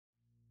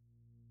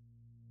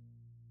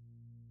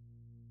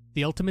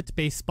the ultimate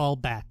baseball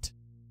bat.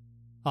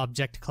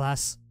 Object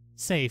Class,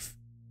 Safe.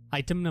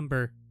 Item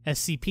Number,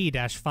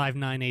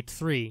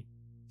 SCP-5983.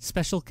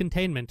 Special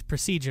Containment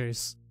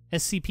Procedures.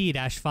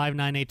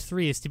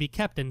 SCP-5983 is to be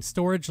kept in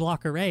Storage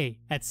Locker A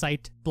at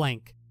Site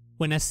blank.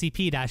 When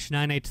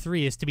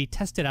SCP-983 is to be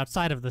tested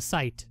outside of the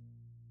site.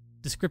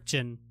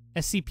 Description: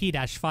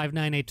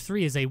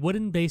 SCP-5983 is a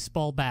wooden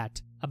baseball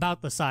bat,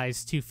 about the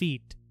size 2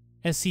 feet.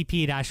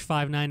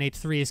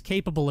 SCP-5983 is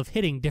capable of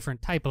hitting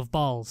different type of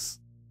balls.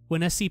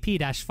 When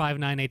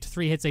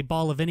SCP-5983 hits a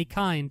ball of any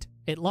kind,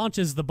 it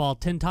launches the ball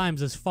 10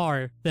 times as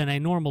far than a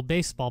normal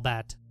baseball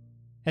bat.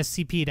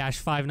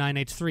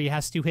 SCP-5983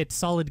 has to hit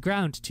solid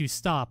ground to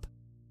stop.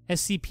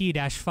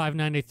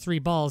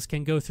 SCP-5983 balls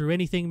can go through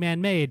anything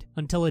man-made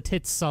until it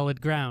hits solid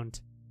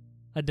ground.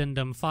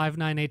 Addendum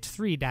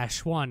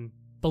 5983-1.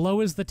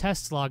 Below is the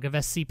test log of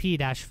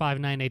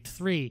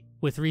SCP-5983,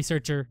 with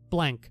Researcher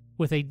blank,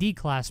 with a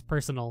D-Class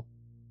Personal.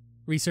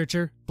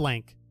 Researcher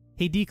blank.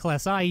 A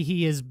D-Class, i.e.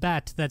 he is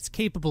bat that's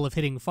capable of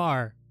hitting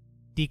far.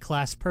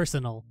 D-Class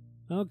Personal.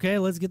 Okay,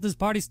 let's get this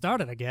party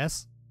started, I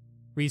guess.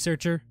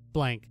 Researcher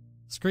blank.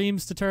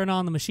 Screams to turn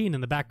on the machine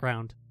in the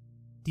background.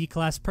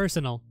 D-Class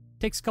Personal.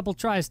 Takes a couple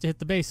tries to hit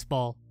the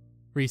baseball.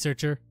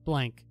 Researcher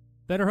blank.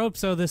 Better hope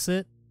so, this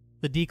it.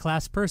 The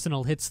D-Class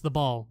Personal hits the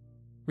ball.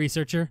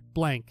 Researcher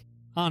blank.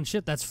 On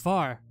shit, that's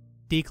far.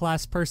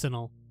 D-Class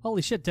Personal.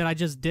 Holy shit,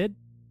 did?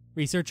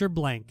 Researcher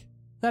blank.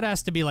 That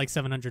has to be like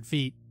 700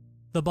 feet.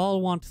 The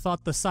ball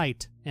thought the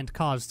site and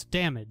caused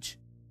damage.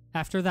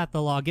 After that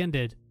the log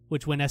ended,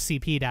 which when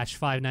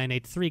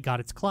SCP-5983 got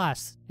its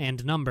class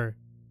and number.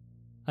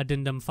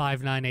 Addendum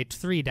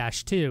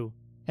 5983-2.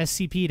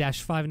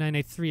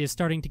 SCP-5983 is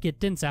starting to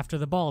get dense after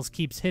the balls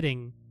keeps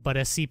hitting, but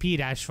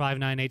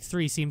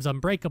SCP-5983 seems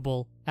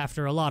unbreakable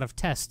after a lot of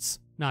tests,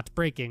 not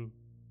breaking.